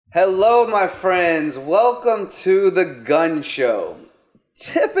Hello, my friends. Welcome to The Gun Show.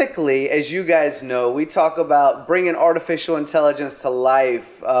 Typically, as you guys know, we talk about bringing artificial intelligence to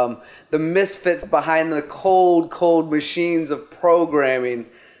life, the misfits behind the cold machines of programming.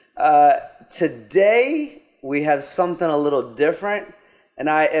 Today, we have something a little different, and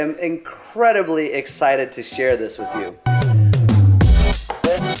I am incredibly excited to share this with you.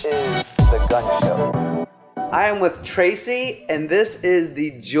 This is The Gun Show. I am with Tracy, and this is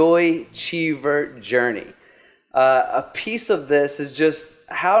the Joychiever Journey. A piece of this is just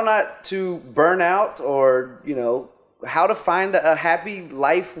how not to burn out or, how to find a happy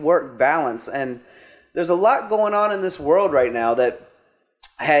life-work balance. And there's a lot going on in this world right now that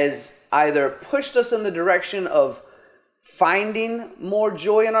has either pushed us in the direction of finding more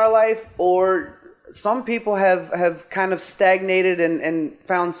joy in our life, or some people have kind of stagnated and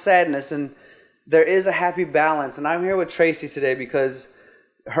found sadness. And there is a happy balance, and I'm here with Tracy today because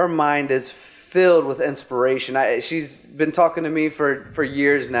her mind is filled with inspiration. She's been talking to me for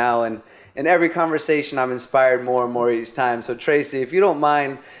years now, and in every conversation I'm inspired more and more each time. So Tracy, if you don't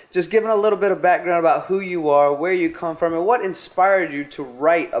mind, just giving a little bit of background about who you are, where you come from, and what inspired you to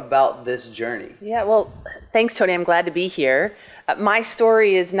write about this journey. Yeah, well, thanks, Tony. I'm glad to be here. My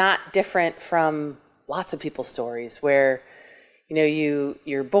story is not different from lots of people's stories where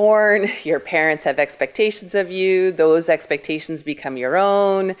you're born, your parents have expectations of you, those expectations become your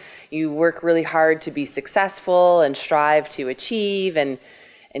own, you work really hard to be successful and strive to achieve and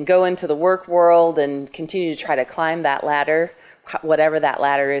go into the work world and continue to try to climb that ladder, whatever that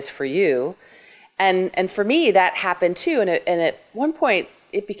ladder is for you. And for me, that happened too, and at one point,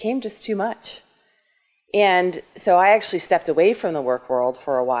 it became just too much. And so I actually stepped away from the work world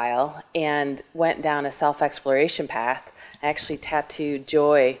for a while and went down a self-exploration path. I actually tattooed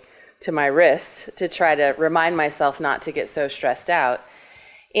joy to my wrist to try to remind myself not to get so stressed out,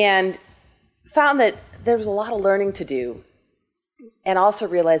 and found that there was a lot of learning to do, and also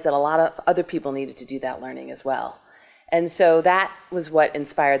realized that a lot of other people needed to do that learning as well. And so that was what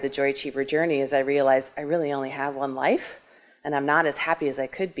inspired the Joychiever Journey, as I realized I really only have one life, and I'm not as happy as I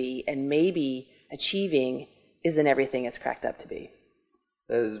could be, and maybe achieving isn't everything it's cracked up to be.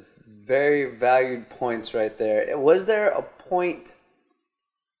 That is very valued points right there. Was there a point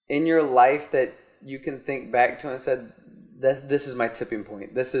in your life that you can think back to and said, this is my tipping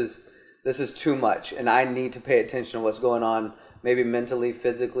point. This is too much, and I need to pay attention to what's going on, maybe mentally,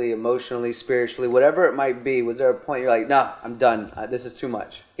 physically, emotionally, spiritually, whatever it might be? Was there a point you're like, no, I'm done. This is too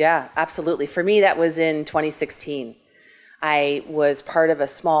much? Yeah, absolutely. For me, that was in 2016. I was part of a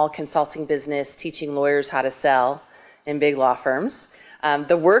small consulting business teaching lawyers how to sell in big law firms.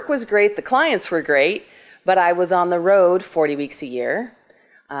 The work was great, the clients were great, but I was on the road 40 weeks a year,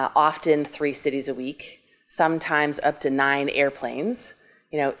 often 3 cities a week, sometimes up to 9 airplanes,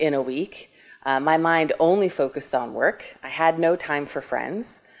 in a week. My mind only focused on work. I had no time for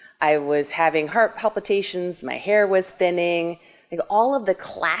friends. I was having heart palpitations, my hair was thinning, all of the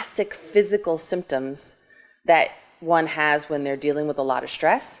classic physical symptoms that one has when they're dealing with a lot of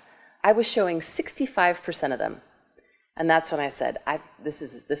stress. I was showing 65% of them. And that's when I said, this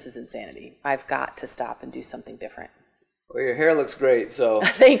is insanity. I've got to stop and do something different. Well, your hair looks great, so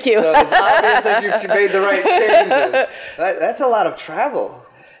thank you. So it's obvious that you've made the right changes. That's a lot of travel.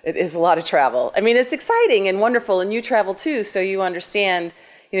 It is a lot of travel. I mean, it's exciting and wonderful, and you travel too, so you understand,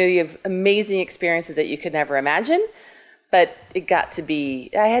 you have amazing experiences that you could never imagine. But it got to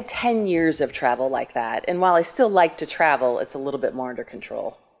be, I had 10 years of travel like that. And while I still like to travel, it's a little bit more under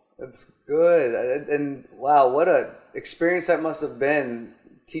control. That's good. And wow, what a experience that must have been,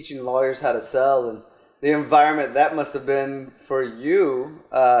 teaching lawyers how to sell, and the environment that must have been for you.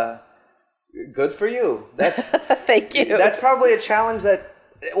 Good for you. That's thank you. That's probably a challenge that,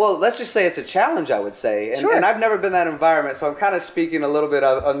 well, let's just say it's a challenge, I would say. And, sure. And I've never been in that environment, so I'm kind of speaking a little bit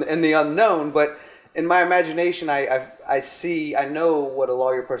in the unknown, but in my imagination, I know what a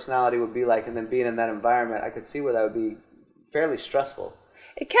lawyer personality would be like, and then being in that environment, I could see where that would be fairly stressful.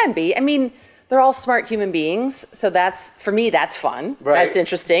 It can be. I mean, they're all smart human beings, so for me, that's fun. Right. That's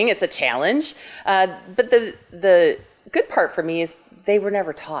interesting. It's a challenge. But the good part for me is they were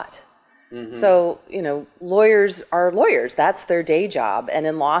never taught. Mm-hmm. So, lawyers are lawyers. That's their day job. And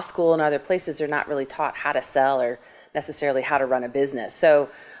in law school and other places, they're not really taught how to sell or necessarily how to run a business. So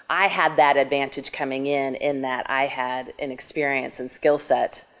I had that advantage coming in that I had an experience and skill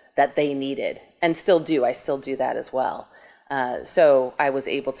set that they needed, and still do. I still do that as well. So I was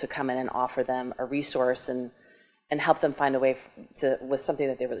able to come in and offer them a resource and help them find a way with something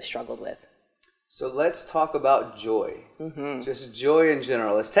that they really struggled with. So let's talk about joy. Mm-hmm. Just joy in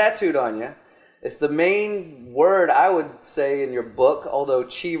general. It's tattooed on you. It's the main word I would say in your book, although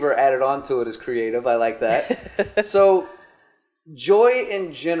Cheever added on to it as creative. I like that. So joy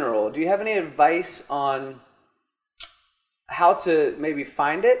in general, do you have any advice on how to maybe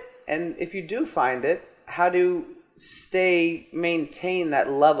find it? And if you do find it, how to maintain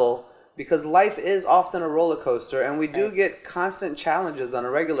that level? Because life is often a roller coaster, and we do get constant challenges on a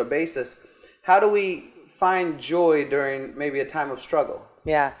regular basis. How do we find joy during maybe a time of struggle?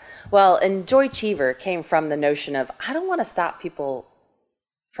 Yeah. Well, and Joychiever came from the notion of, I don't want to stop people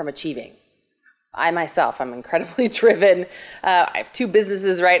from achieving. I myself, I'm incredibly driven. I have 2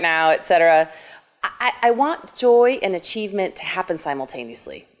 businesses right now, etc. I want joy and achievement to happen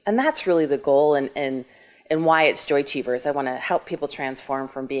simultaneously. And that's really the goal and why it's Joychievers. I want to help people transform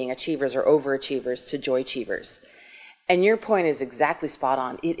from being achievers or overachievers to Joychievers. And your point is exactly spot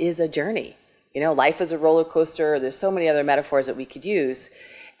on. It is a journey. Life is a roller coaster. There's so many other metaphors that we could use.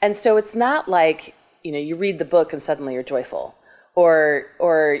 And so it's not like, you read the book and suddenly you're joyful.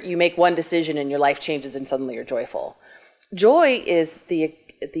 Or you make one decision and your life changes and suddenly you're joyful. Joy is the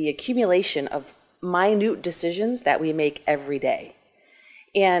accumulation of minute decisions that we make every day.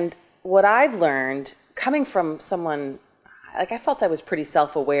 And what I've learned, coming from someone, I felt I was pretty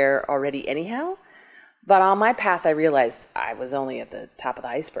self-aware already anyhow, but on my path I realized I was only at the top of the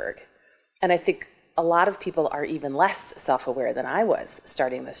iceberg. And I think a lot of people are even less self-aware than I was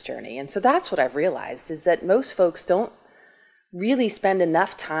starting this journey. And so that's what I've realized, is that most folks don't really spend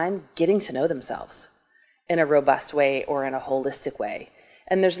enough time getting to know themselves in a robust way or in a holistic way.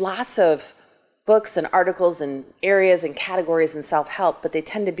 And there's lots of books and articles and areas and categories in self-help, but they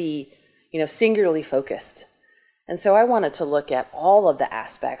tend to be, singularly focused. And so I wanted to look at all of the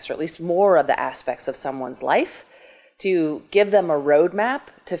aspects, or at least more of the aspects of someone's life, to give them a roadmap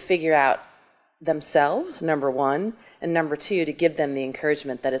to figure out themselves, number one, and number two, to give them the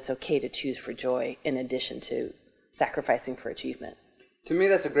encouragement that it's okay to choose for joy in addition to sacrificing for achievement. To me,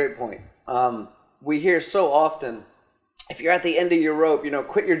 that's a great point. We hear so often, if you're at the end of your rope,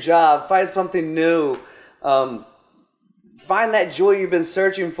 quit your job, find something new, find that joy you've been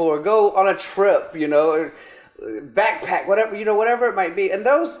searching for, go on a trip, or backpack, whatever it might be. And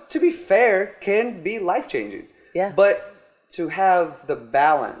those, to be fair, can be life-changing. Yeah. But to have the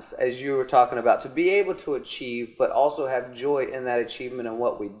balance, as you were talking about, to be able to achieve, but also have joy in that achievement and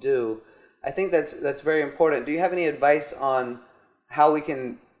what we do, I think that's very important. Do you have any advice on how we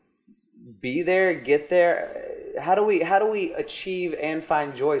can be there, get there? How do we achieve and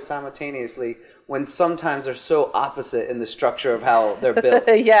find joy simultaneously when sometimes they're so opposite in the structure of how they're built?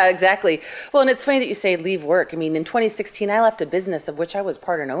 Yeah, exactly. Well, and it's funny that you say leave work. I mean, in 2016, I left a business of which I was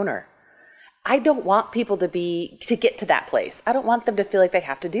part an owner. I don't want people to get to that place. I don't want them to feel like they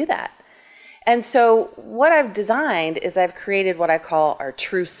have to do that. And so what I've designed is I've created what I call our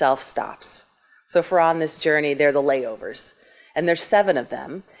true self stops. So if we're on this journey, they're the layovers. And there's 7 of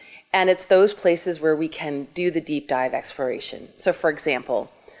them. And it's those places where we can do the deep dive exploration. So for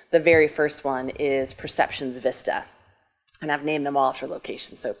example, the very first one is Perceptions Vista. And I've named them all after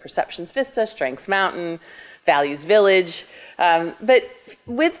locations. So Perceptions Vista, Strengths Mountain, Values Village. But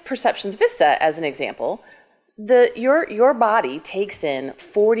with Perceptions Vista, as an example, your body takes in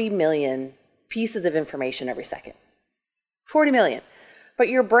 40 million pieces of information every second. 40 million. But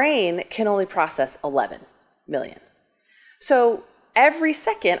your brain can only process 11 million. So every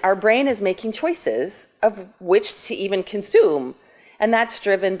second, our brain is making choices of which to even consume. And that's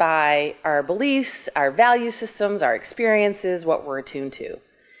driven by our beliefs, our value systems, our experiences, what we're attuned to.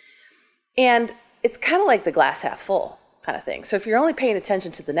 And it's kind of like the glass half full kind of thing. So if you're only paying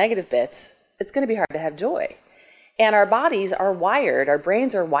attention to the negative bits, it's going to be hard to have joy. And our bodies are wired, our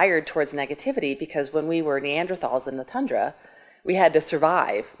brains are wired towards negativity because when we were Neanderthals in the tundra, we had to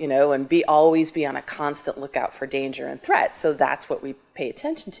survive, and always be on a constant lookout for danger and threat. So that's what we pay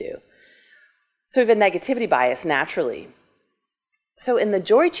attention to. So we have a negativity bias naturally. So in the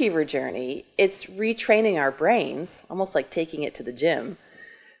Joychiever journey, it's retraining our brains, almost like taking it to the gym,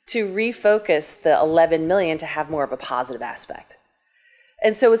 to refocus the 11 million to have more of a positive aspect.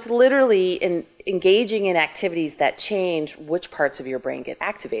 And so it's literally engaging in activities that change which parts of your brain get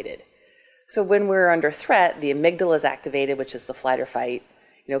activated. So when we're under threat, the amygdala is activated, which is the flight or fight.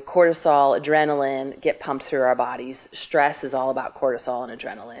 Cortisol, adrenaline get pumped through our bodies. Stress is all about cortisol and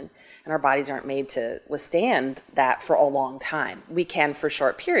adrenaline. And our bodies aren't made to withstand that for a long time. We can for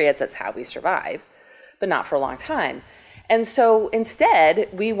short periods, that's how we survive, but not for a long time. And so instead,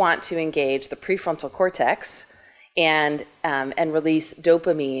 we want to engage the prefrontal cortex and release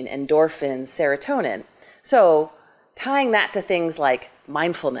dopamine, endorphins, serotonin. So tying that to things like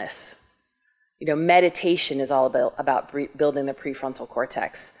mindfulness, meditation is all about building the prefrontal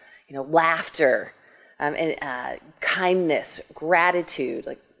cortex. laughter, and kindness, gratitude.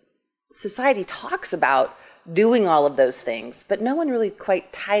 Like, society talks about doing all of those things, but no one really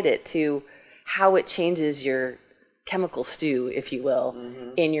quite tied it to how it changes your chemical stew, if you will,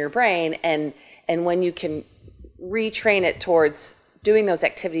 in your brain. And when you can retrain it towards doing those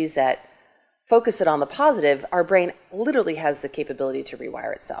activities that focus it on the positive, our brain literally has the capability to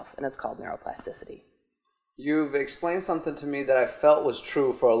rewire itself, and it's called neuroplasticity. You've explained something to me that I felt was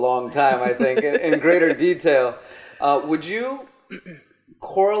true for a long time, I think, in greater detail. Would you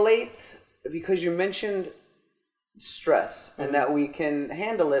correlate, because you mentioned stress and that we can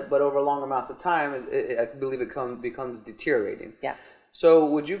handle it, but over long amounts of time, I believe it becomes deteriorating. Yeah. So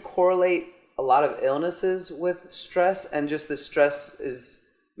would you correlate a lot of illnesses with stress, and just the stress is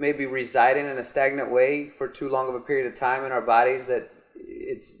maybe residing in a stagnant way for too long of a period of time in our bodies that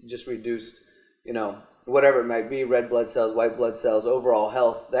it's just reduced, whatever it might be, red blood cells, white blood cells, overall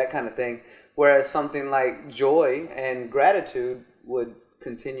health, that kind of thing. Whereas something like joy and gratitude would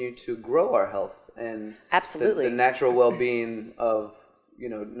continue to grow our health and absolutely the natural well-being of,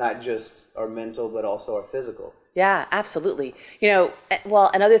 not just our mental, but also our physical. Yeah, absolutely. And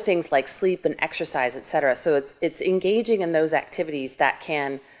other things like sleep and exercise, et cetera. So it's engaging in those activities that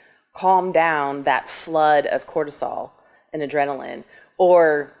can calm down that flood of cortisol and adrenaline.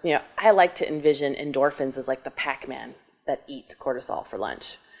 Or, I like to envision endorphins as like the Pac-Man that eats cortisol for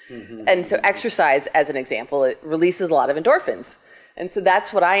lunch. And so exercise, as an example, it releases a lot of endorphins. And so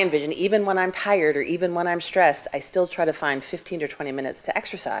that's what I envision. Even when I'm tired or even when I'm stressed, I still try to find 15 or 20 minutes to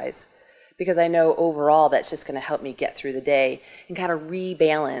exercise, because I know overall that's just going to help me get through the day and kind of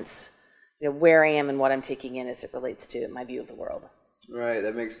rebalance, where I am and what I'm taking in as it relates to my view of the world. Right,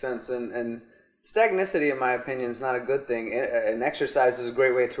 that makes sense. And stagnicity, in my opinion, is not a good thing. And exercise is a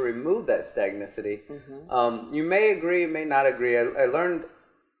great way to remove that stagnicity. You may agree, may not agree. I learned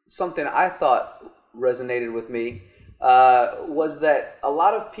something I thought resonated with me, was that a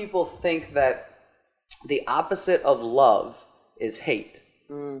lot of people think that the opposite of love is hate.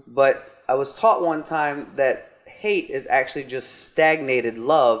 But I was taught one time that hate is actually just stagnated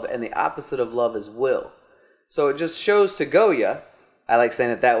love, and the opposite of love is will. So it just shows to Goya, I like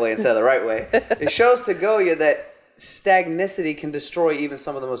saying it that way instead of the right way, it shows to Goya that stagnicity can destroy even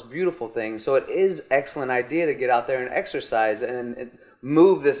some of the most beautiful things. So it is an excellent idea to get out there and exercise and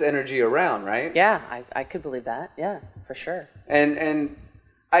move this energy around, right? Yeah, I could believe that. Yeah, for sure. And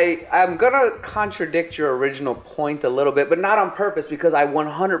I'm going to contradict your original point a little bit, but not on purpose, because I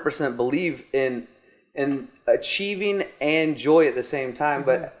 100% believe in achieving and joy at the same time.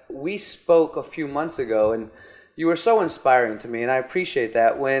 But we spoke a few months ago, and you were so inspiring to me, and I appreciate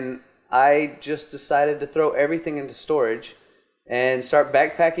that, when I just decided to throw everything into storage and start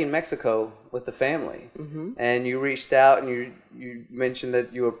backpacking Mexico with the family. And you reached out and you mentioned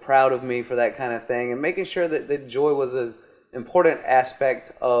that you were proud of me for that kind of thing, and making sure that joy was an important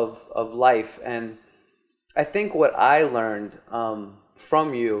aspect of life. And I think what I learned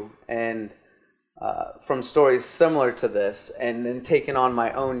from you and from stories similar to this, and then taking on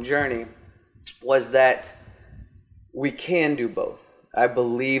my own journey, was that we can do both. I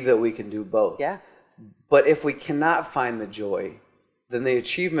believe that we can do both. Yeah. But if we cannot find the joy, then the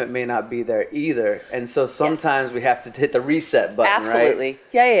achievement may not be there either. And so sometimes we have to hit the reset button, absolutely.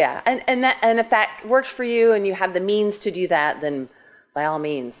 Right? Yeah. And if that works for you and you have the means to do that, then by all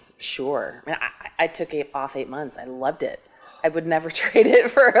means, sure. I mean, I took off 8 months. I loved it. I would never trade it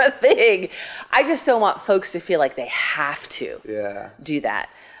for a thing. I just don't want folks to feel like they have to do that.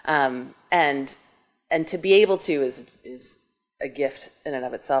 And to be able to is a gift in and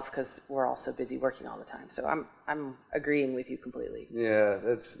of itself, because we're all so busy working all the time. So I'm agreeing with you completely. Yeah,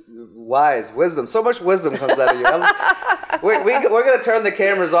 that's wise wisdom. So much wisdom comes out of you. We're going to turn the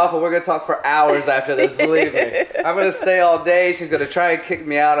cameras off, and we're going to talk for hours after this. Believe me, I'm going to stay all day. She's going to try and kick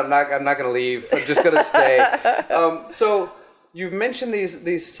me out. I'm not going to leave. I'm just going to stay. So you've mentioned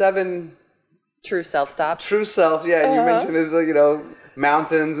these 7 true self stops. True self, yeah. And you mentioned is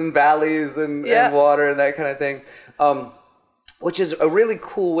mountains and valleys and water and that kind of thing. Which is a really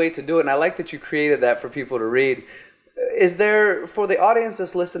cool way to do it. And I like that you created that for people to read. Is there, for the audience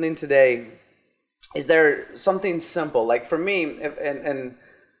that's listening today, is there something simple? Like for me, and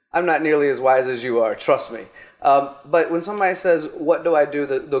I'm not nearly as wise as you are, trust me. But when somebody says, what do I do?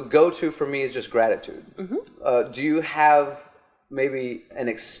 The go-to for me is just gratitude. Do you have maybe an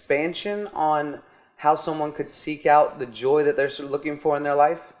expansion on how someone could seek out the joy that they're looking for in their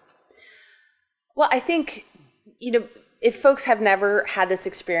life? Well, I think, if folks have never had this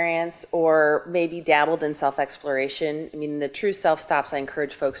experience or maybe dabbled in self-exploration, the true self-stops, I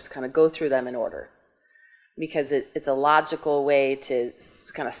encourage folks to kind of go through them in order. because it's a logical way to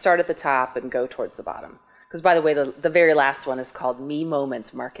kind of start at the top and go towards the bottom. Because, by the way, the very last one is called Me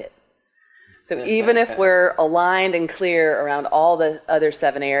Moments Market. So even if we're aligned and clear around all the other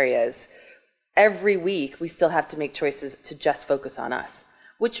 7 areas, every week we still have to make choices to just focus on us,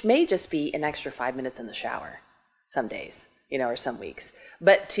 which may just be an extra 5 minutes in the shower some days, or some weeks.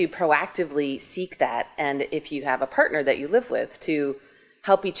 But to proactively seek that, and if you have a partner that you live with, to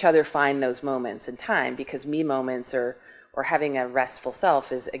help each other find those moments in time, because me moments or having a restful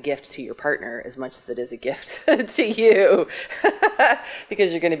self is a gift to your partner as much as it is a gift to you,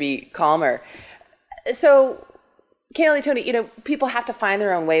 because you're going to be calmer. So, Kaylee, Tony, people have to find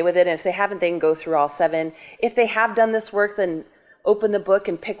their own way with it, and if they haven't, they can go through all 7. If they have done this work, then open the book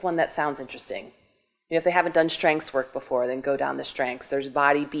and pick one that sounds interesting. If they haven't done strengths work before, then go down the strengths. There's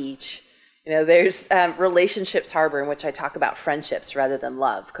Body Beach. There's Relationships Harbor, in which I talk about friendships rather than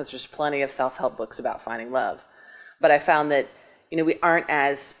love, because there's plenty of self-help books about finding love. But I found that, we aren't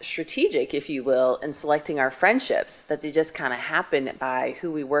as strategic, if you will, in selecting our friendships, that they just kind of happen by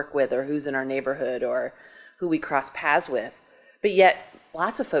who we work with or who's in our neighborhood or who we cross paths with. But yet,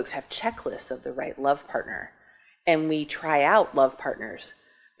 lots of folks have checklists of the right love partner, and we try out love partners.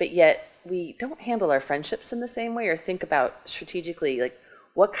 But yet, we don't handle our friendships in the same way or think about strategically, like,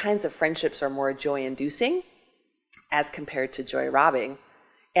 what kinds of friendships are more joy-inducing as compared to joy-robbing?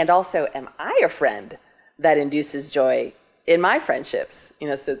 And also, am I a friend that induces joy in my friendships?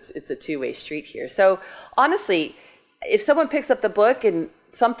 So it's a two-way street here. So honestly, if someone picks up the book and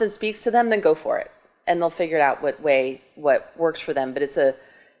something speaks to them, then go for it. And they'll figure it out what works for them. But it's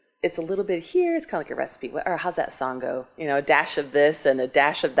a little bit here. It's kind of like a recipe. Or how's that song go? A dash of this and a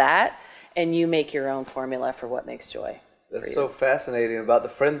dash of that. And you make your own formula for what makes joy. That's so fascinating about the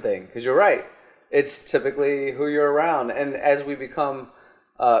friend thing. Because you're right. It's typically who you're around. And as we become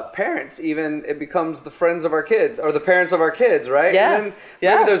parents, even, it becomes the friends of our kids or the parents of our kids, right? Yeah. And then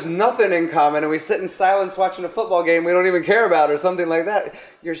maybe there's nothing in common and we sit in silence watching a football game we don't even care about or something like that.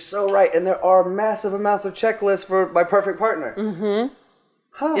 You're so right. And there are massive amounts of checklists for my perfect partner. Mm-hmm.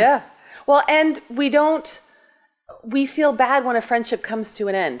 Huh. Yeah. Well, and we feel bad when a friendship comes to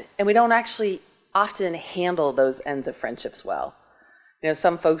an end, and we don't actually often handle those ends of friendships well.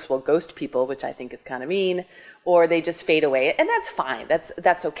 Some folks will ghost people, which I think is kind of mean, or they just fade away, and that's fine.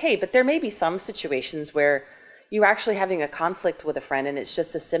 That's okay. But there may be some situations where you're actually having a conflict with a friend, and it's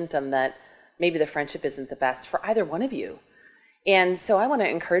just a symptom that maybe the friendship isn't the best for either one of you. And so I want to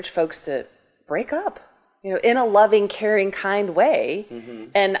encourage folks to break up, in a loving, caring, kind way. Mm-hmm.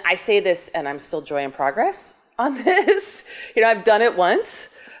 And I say this, and I'm still joy in progress on this. I've done it once.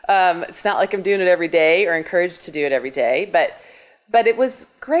 It's not like I'm doing it every day or encouraged to do it every day, but it was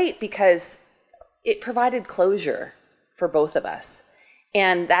great because it provided closure for both of us.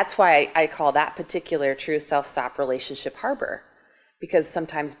 And that's why I call that particular True Self-Stop Relationship Harbor, because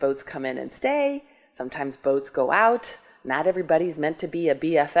sometimes boats come in and stay, sometimes boats go out. Not everybody's meant to be a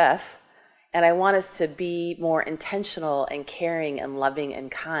BFF. And I want us to be more intentional and caring and loving and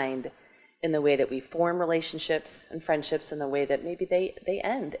kind in the way that we form relationships and friendships, in the way that maybe they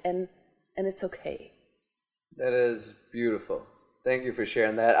end, and it's okay. That is beautiful. Thank you for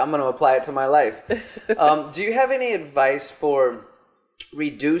sharing that. I'm going to apply it to my life. Do you have any advice for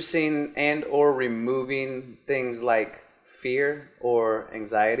reducing and or removing things like fear or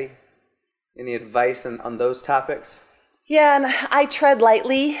anxiety? Any advice on those topics? Yeah, and I tread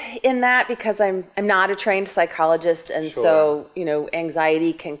lightly in that because I'm not a trained psychologist, and Sure. So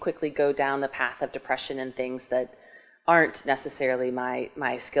anxiety can quickly go down the path of depression and things that aren't necessarily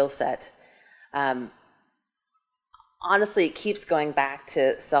my skill set. Honestly, it keeps going back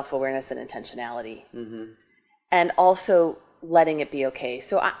to self-awareness and intentionality, mm-hmm. and also letting it be okay.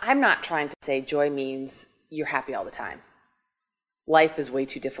 So I'm not trying to say joy means you're happy all the time. Life is way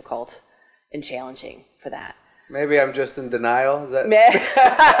too difficult and challenging for that. Maybe I'm just in denial. Is that?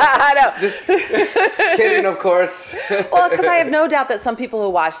 I know. Just kidding, of course. Well, because I have no doubt that some people who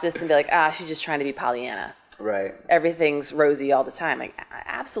watch this and be like, she's just trying to be Pollyanna. Right. Everything's rosy all the time. Like,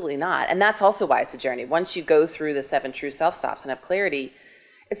 absolutely not. And that's also why it's a journey. Once you go through the 7 true self-stops and have clarity,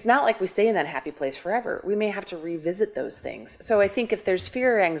 it's not like we stay in that happy place forever. We may have to revisit those things. So I think if there's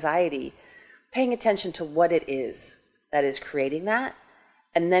fear or anxiety, paying attention to what it is that is creating that,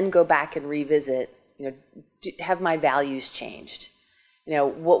 and then go back and revisit, have my values changed?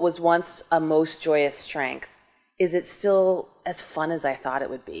 What was once a most joyous strength, is it still as fun as I thought it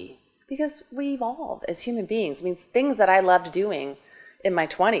would be? Because we evolve as human beings. I mean, things that I loved doing in my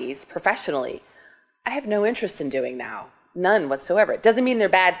 20s professionally, I have no interest in doing now. None whatsoever. It doesn't mean they're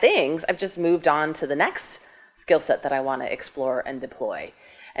bad things. I've just moved on to the next skill set that I want to explore and deploy.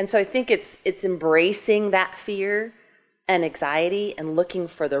 And so I think it's embracing that fear and anxiety and looking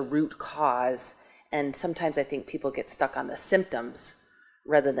for the root cause. And sometimes I think people get stuck on the symptoms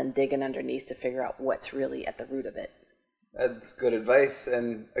rather than digging underneath to figure out what's really at the root of it. That's good advice.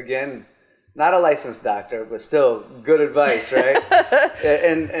 And again, not a licensed doctor, but still good advice, right?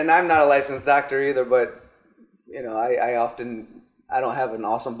 and I'm not a licensed doctor either, but I don't have an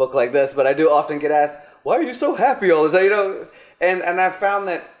awesome book like this, but I do often get asked, why are you so happy all the time? And I've found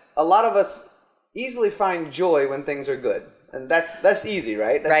that a lot of us easily find joy when things are good. And that's easy,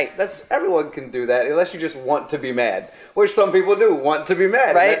 right? Right. That's everyone can do that, unless you just want to be mad, which some people do want to be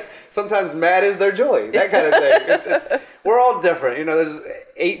mad. Right. Sometimes mad is their joy, that kind of thing. We're all different. There's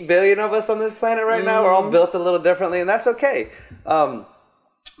 8 billion of us on this planet right now. We're all built a little differently, and that's okay.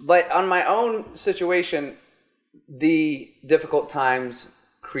 But on my own situation, the difficult times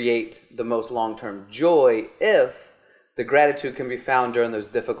create the most long-term joy if the gratitude can be found during those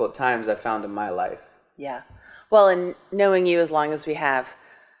difficult times I found in my life. Yeah. Well, and knowing you as long as we have,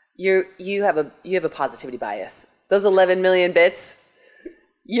 you have a positivity bias. Those 11 million bits,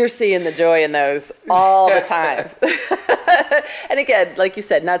 you're seeing the joy in those all the time. And again, like you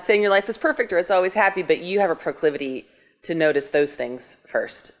said, not saying your life is perfect or it's always happy, but you have a proclivity to notice those things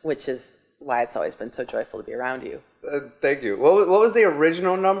first, which is why it's always been so joyful to be around you. Thank you. What was the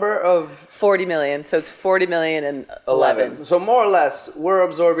original number of? 40 million. So it's 40 million and 11. So more or less, we're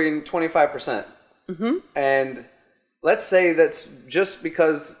absorbing 25%. Mm-hmm. And let's say that's just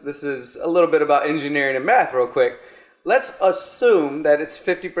because this is a little bit about engineering and math real quick. Let's assume that it's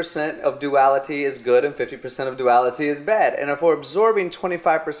 50% of duality is good and 50% of duality is bad. And if we're absorbing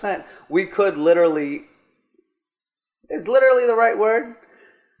 25%, we could literally, is literally the right word?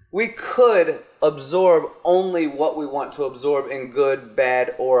 We could absorb only what we want to absorb in good,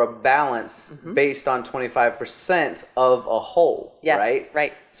 bad, or a balance based on 25% of a whole, yes,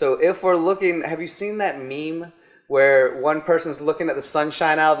 right? So if we're looking, have you seen that meme where one person's looking at the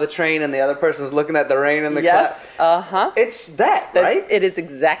sunshine out of the train and the other person's looking at the rain in the cloud? Yes, uh-huh. It's that, right? It is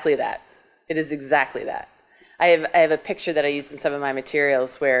exactly that. It is exactly that. I have a picture that I use in some of my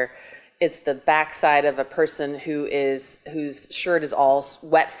materials where it's the backside of a person whose shirt is all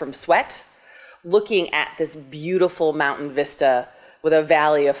wet from sweat, looking at this beautiful mountain vista with a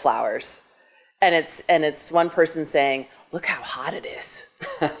valley of flowers. And it's one person saying, look how hot it is.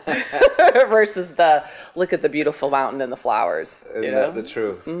 Versus look at the beautiful mountain and the flowers. Isn't that the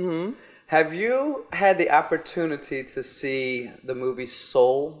truth? Mm-hmm. Have you had the opportunity to see the movie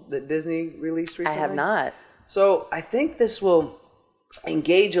Soul that Disney released recently? I have not. So I think this will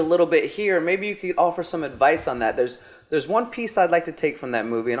engage a little bit here. Maybe you could offer some advice on that. There's one piece I'd like to take from that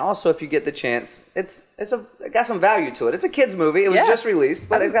movie, and also if you get the chance, it got some value to it. It's a kids movie. It was just released,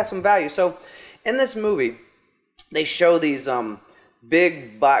 but it's got some value. So in this movie, they show these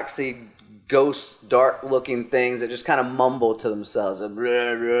big, boxy, ghost, dark-looking things that just kind of mumble to themselves,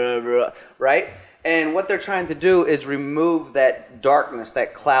 right? And what they're trying to do is remove that darkness,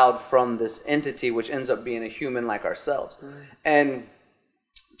 that cloud from this entity, which ends up being a human like ourselves. And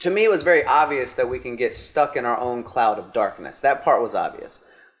to me, it was very obvious that we can get stuck in our own cloud of darkness. That part was obvious.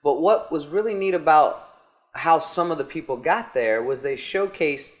 But what was really neat about how some of the people got there was they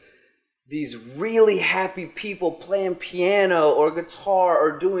showcased these really happy people playing piano or guitar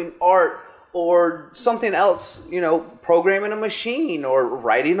or doing art or something else, programming a machine or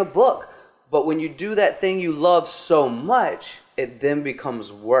writing a book. But when you do that thing you love so much, it then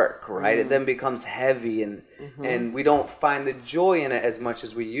becomes work, right? It then becomes heavy and we don't find the joy in it as much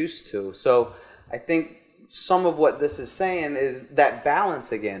as we used to. So I think some of what this is saying is that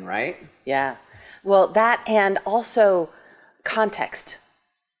balance again, right? Yeah. Well, that and also context,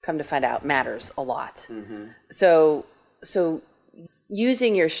 come to find out, matters a lot. So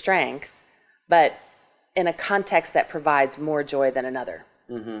using your strength, but in a context that provides more joy than another.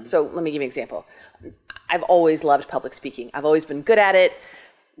 So let me give you an example. I've always loved public speaking. I've always been good at it.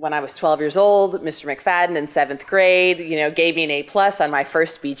 When I was 12 years old, Mr. McFadden in 7th grade, gave me an A+ on my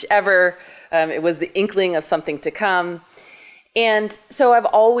first speech ever. It was the inkling of something to come. And so I've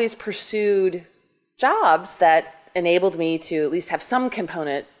always pursued jobs that enabled me to at least have some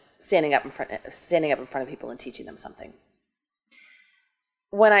component standing up in front of people and teaching them something.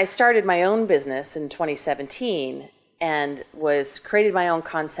 When I started my own business in 2017 and created my own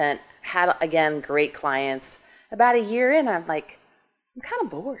content, had, again, great clients, about a year in, I'm like, I'm kind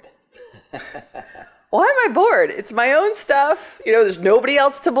of bored. Why am I bored? It's my own stuff. There's nobody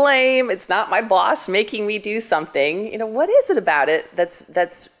else to blame. It's not my boss making me do something. What is it about it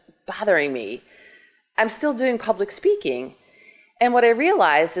that's bothering me? I'm still doing public speaking. And what I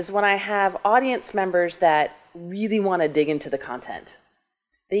realized is when I have audience members that really want to dig into the content,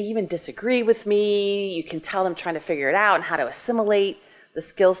 they even disagree with me. You can tell them trying to figure it out and how to assimilate the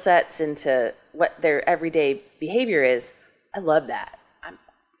skill sets into what their everyday behavior is. I love that. I'm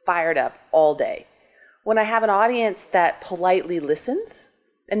fired up all day. When I have an audience that politely listens,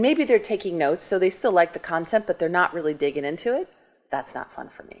 and maybe they're taking notes, so they still like the content, but they're not really digging into it, that's not fun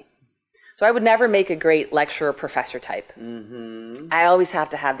for me. So I would never make a great lecturer professor type. Mm-hmm. I always have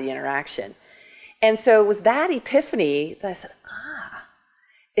to have the interaction. And so it was that epiphany that I said,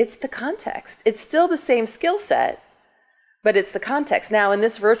 it's the context. It's still the same skill set, but it's the context. Now, in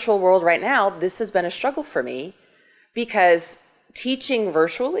this virtual world right now, this has been a struggle for me because teaching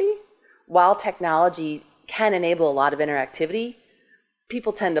virtually, while technology can enable a lot of interactivity,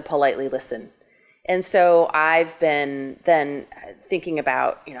 people tend to politely listen. And so I've been then thinking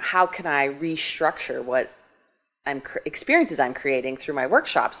about, how can I restructure what experiences I'm creating through my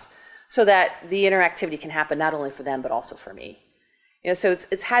workshops so that the interactivity can happen not only for them, but also for me. So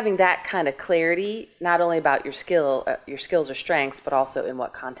it's having that kind of clarity, not only about your skills or strengths, but also in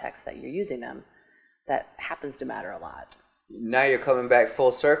what context that you're using them. That happens to matter a lot. Now you're coming back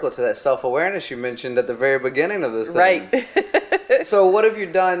full circle to that self-awareness you mentioned at the very beginning of this thing. Right. So what have you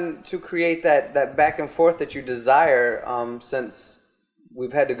done to create that back and forth that you desire since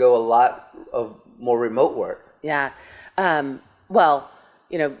we've had to go a lot of more remote work? Yeah. Zoom,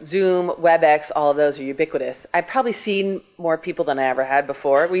 WebEx, all of those are ubiquitous. I've probably seen more people than I ever had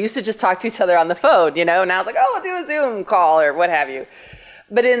before. We used to just talk to each other on the phone, now it's like, we'll do a Zoom call or what have you.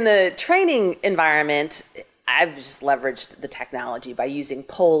 But in the training environment, I've just leveraged the technology by using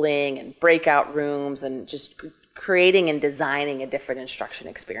polling and breakout rooms and just creating and designing a different instruction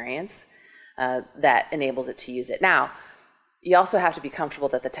experience that enables it to use it. Now, you also have to be comfortable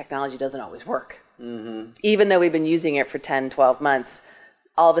that the technology doesn't always work. Mm-hmm. Even though we've been using it for 10, 12 months,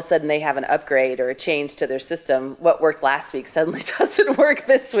 all of a sudden they have an upgrade or a change to their system. What worked last week suddenly doesn't work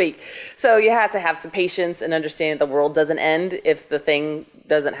this week. So you have to have some patience and understand the world doesn't end if the thing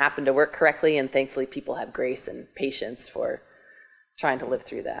doesn't happen to work correctly. And thankfully people have grace and patience for trying to live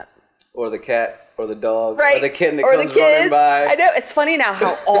through that. Or the cat, or the dog, right. or the kid that comes running by. I know, it's funny now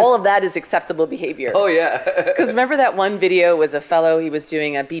how all of that is acceptable behavior. Oh, yeah. Because remember that one video was a fellow, he was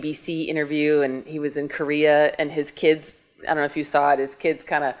doing a BBC interview and he was in Korea and his kids, I don't know if you saw it, his kids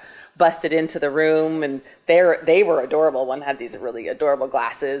kind of busted into the room and they were adorable. One had these really adorable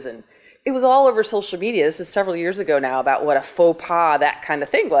glasses and it was all over social media. This was several years ago now about what a faux pas that kind of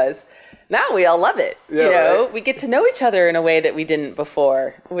thing was. Now we all love it. Yeah, right? We get to know each other in a way that we didn't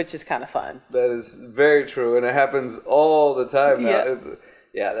before, which is kind of fun. That is very true, and it happens all the time now.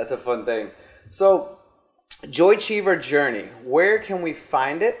 Yeah, that's a fun thing. So, Joychiever Journey, where can we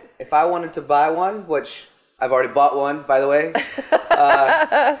find it? If I wanted to buy one, which I've already bought one, by the way,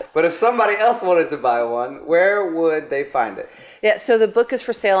 but if somebody else wanted to buy one, where would they find it? Yeah, so the book is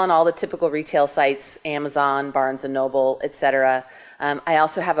for sale on all the typical retail sites, Amazon, Barnes & Noble, etc. I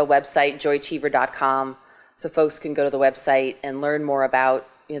also have a website, joychiever.com, so folks can go to the website and learn more about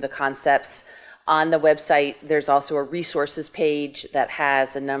the concepts. On the website, there's also a resources page that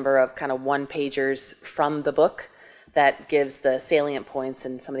has a number of kind of one-pagers from the book that gives the salient points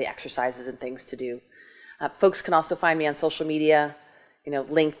and some of the exercises and things to do. Folks can also find me on social media,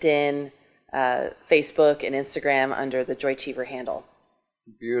 LinkedIn, Facebook, and Instagram under the Joychiever handle.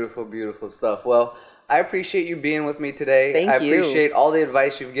 Beautiful, beautiful stuff. Well, I appreciate you being with me today. Thank you. I appreciate all the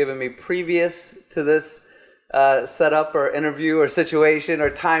advice you've given me previous to this setup or interview or situation or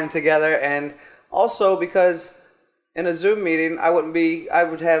time together. And also because in a Zoom meeting, I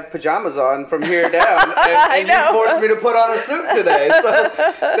would have pajamas on from here down. And you forced me to put on a suit today. So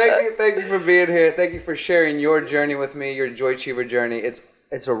thank you for being here. Thank you for sharing your journey with me, your Joychiever journey.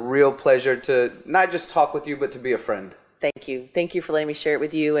 It's a real pleasure to not just talk with you, but to be a friend. Thank you. Thank you for letting me share it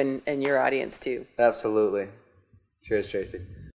with you and your audience too. Absolutely. Cheers, Tracy.